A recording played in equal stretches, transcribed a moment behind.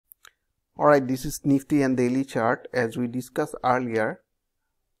Alright, this is Nifty and daily chart as we discussed earlier.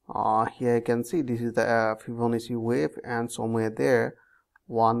 Here you can see this is the Fibonacci wave, and somewhere there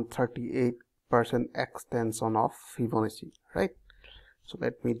 138% extension of Fibonacci, right? So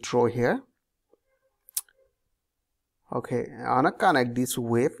let me draw here. Okay, I'm gonna connect this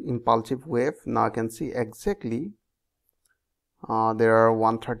wave, impulsive wave. Now I can see exactly there are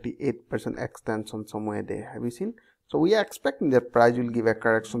 138% extension somewhere there. Have you seen? So we are expecting that price will give a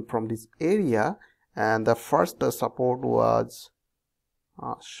correction from this area, and the first support was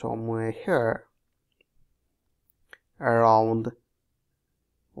somewhere here around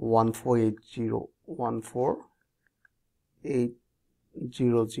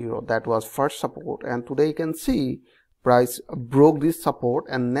 14800. That was first support, and today you can see price broke this support,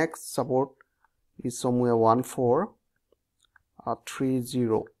 and next support is somewhere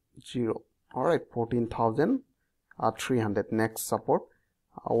 14300. all right, 14,300 next support.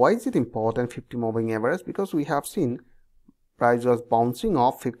 Why is it important 50 moving average? Because we have seen price was bouncing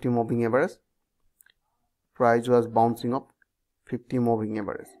off 50 moving average. Price was bouncing up 50 moving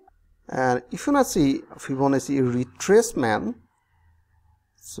average, and if you want to see Fibonacci retracement,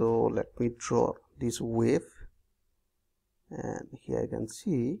 so let me draw this wave, and here you can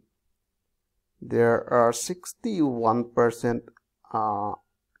see there are 61%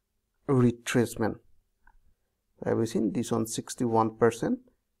 retracement. Have you seen this one? 61%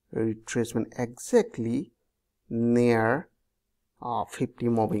 retracement exactly near 50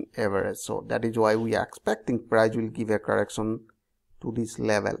 moving average. So that is why we are expecting price will give a correction to this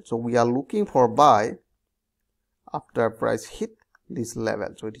level. So we are looking for buy after price hit this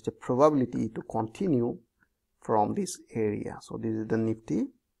level. So it is a probability to continue from this area. So this is the Nifty.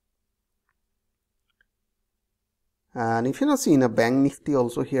 And if you not see in a bank Nifty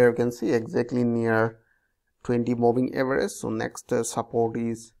also, here you can see exactly near 20 moving average. So next support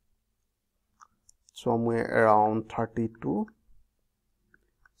is somewhere around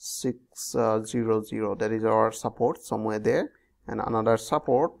 32,600. That is our support somewhere there, and another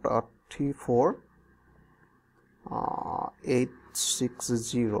support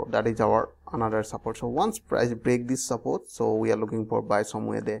 34,860. That is our another support. So once price break this support, so we are looking for buy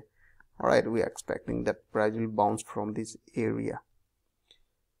somewhere there. All right, we are expecting that price will bounce from this area.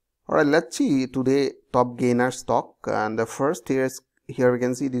 All right, let's see today top gainer stock, and the first here we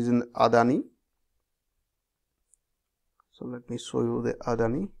can see this is Adani. So let me show you the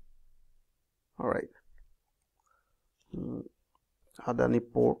Adani. All right, Adani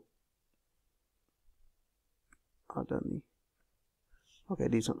port, Adani. Okay,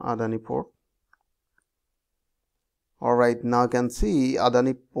 this one Adani port. All right, now you can see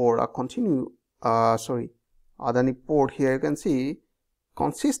Adani port Adani port here you can see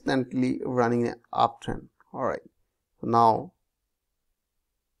consistently running an uptrend. All right, so now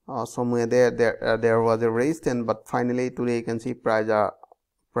somewhere there was a resistance, but finally today you can see price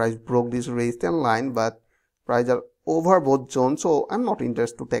broke this resistance line, but price are over both zones. So I'm not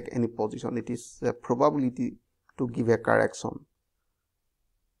interested to take any position. It is a probability to give a correction.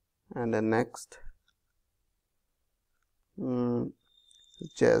 And then next,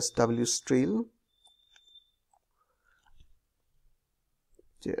 JSW Steel.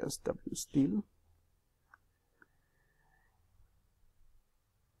 JSW Steel.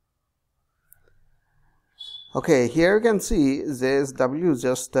 Okay, here you can see JSW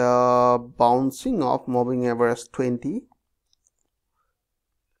just bouncing off moving average 20.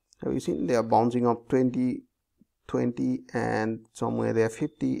 Have you seen they are bouncing off 20, and somewhere they are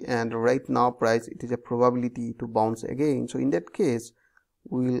 50, and right now price it is a probability to bounce again. So in that case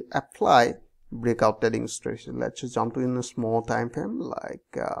we will apply breakout trading strategy. Let's just jump to in a small time frame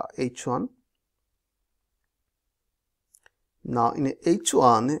like H1. Now in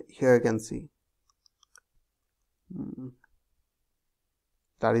H1 here you can see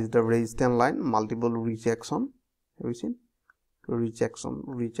that is the resistance line, multiple rejection. Have you seen? Rejection,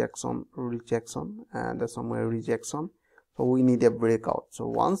 and somewhere rejection. So we need a breakout. So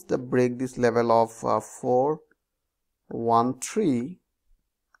once they break this level of 413,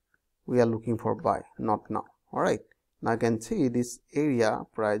 we are looking for buy, not now. All right, now you can see this area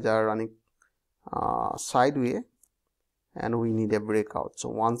price are running sideways, and we need a breakout. So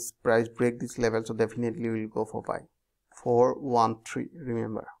once price break this level, so definitely we will go for buy. 413,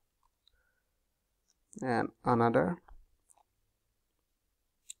 remember. And another,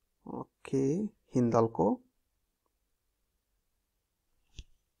 okay, Hindalco.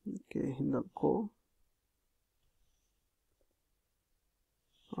 Okay, Hindalco.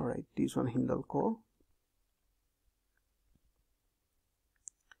 All right, this one Hindalco.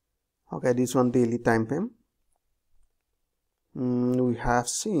 Okay, this one daily time frame. We have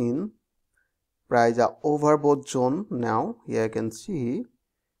seen price are overbought zone now. Here you can see,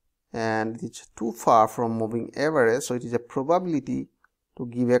 and it's too far from moving average, so it is a probability to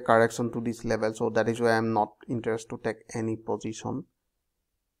give a correction to this level. So that is why I am not interested to take any position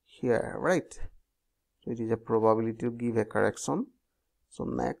here, right? So it is a probability to give a correction. So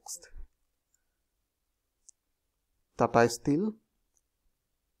next, Tata Steel.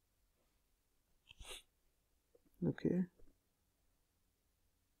 Okay,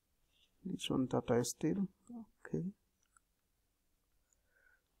 this one Tata Steel. Okay,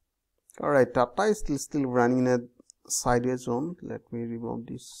 all right, Tata is still running in a sideways zone. Let me remove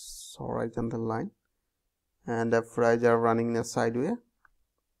this horizontal line, and the price are running in a sideways.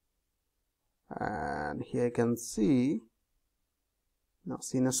 And here you can see, now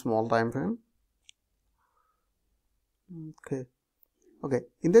see in a small time frame. Okay,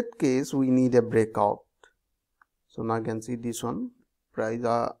 in that case we need a breakout. So now you can see this one, price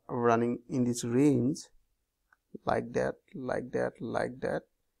are running in this range like that, like that, like that,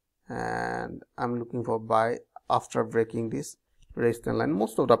 and I'm looking for buy after breaking this resistance line.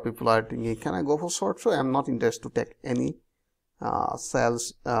 Most of the people are thinking, can I go for short? So I'm not interested to take any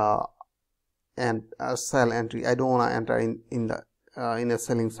sales and sell entry. I don't want to enter in a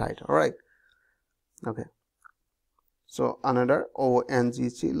selling side. All right. Okay. So another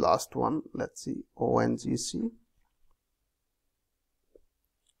ONGC, last one. Let's see, ONGC,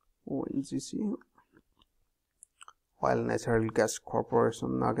 Oil Natural Gas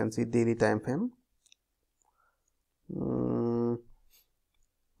Corporation. Now you can see daily time frame.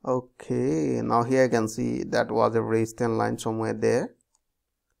 Okay, now here you can see that was a resistance line somewhere there,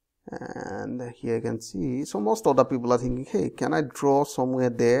 and here you can see. So most of the people are thinking, hey, can I draw somewhere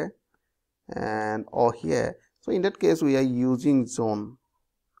there and or here? So in that case we are using zone.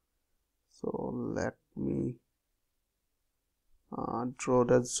 So let me draw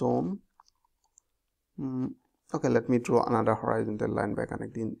the zone. Okay, let me draw another horizontal line by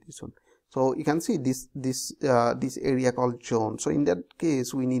connecting this one. So you can see this area called zone. So in that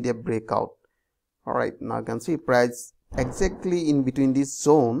case we need a breakout. All right, now you can see price exactly in between this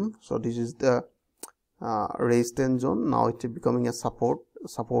zone. So this is the resistance zone. Now it's becoming a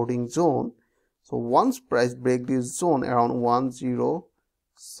supporting zone. So once price break this zone around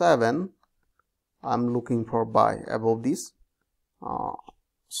 107, I'm looking for buy above this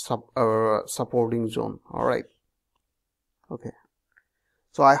supporting zone. All right. Okay.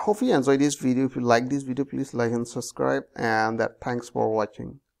 So I hope you enjoyed this video. If you like this video, please like and subscribe, and thanks for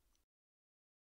watching.